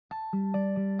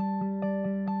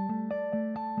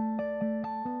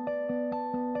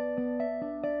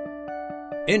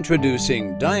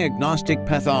Introducing Diagnostic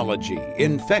Pathology,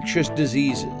 Infectious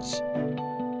Diseases.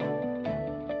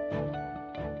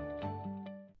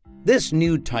 This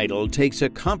new title takes a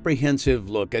comprehensive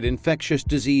look at infectious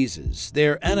diseases,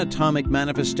 their anatomic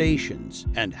manifestations,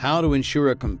 and how to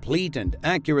ensure a complete and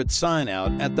accurate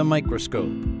sign-out at the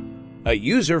microscope. A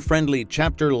user-friendly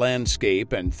chapter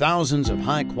landscape and thousands of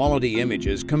high-quality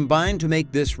images combine to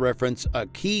make this reference a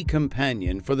key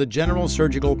companion for the general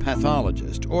surgical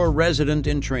pathologist or resident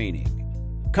in training.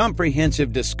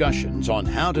 Comprehensive discussions on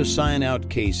how to sign out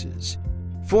cases,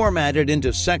 formatted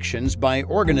into sections by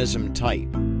organism type,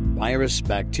 virus,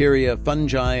 bacteria,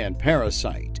 fungi, and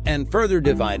parasite, and further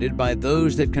divided by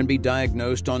those that can be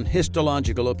diagnosed on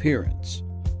histological appearance.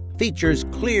 Features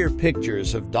clear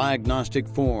pictures of diagnostic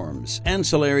forms,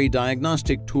 ancillary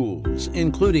diagnostic tools,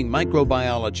 including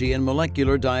microbiology and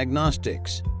molecular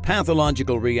diagnostics,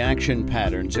 pathological reaction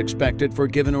patterns expected for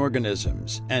given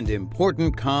organisms, and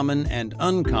important common and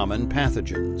uncommon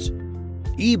pathogens.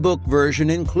 E-book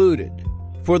version included.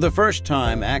 For the first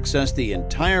time, access the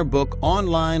entire book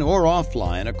online or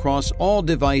offline across all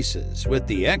devices with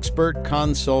the Expert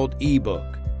Consult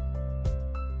e-book.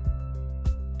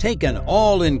 Take an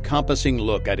all-encompassing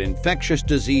look at infectious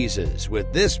diseases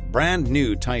with this brand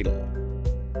new title.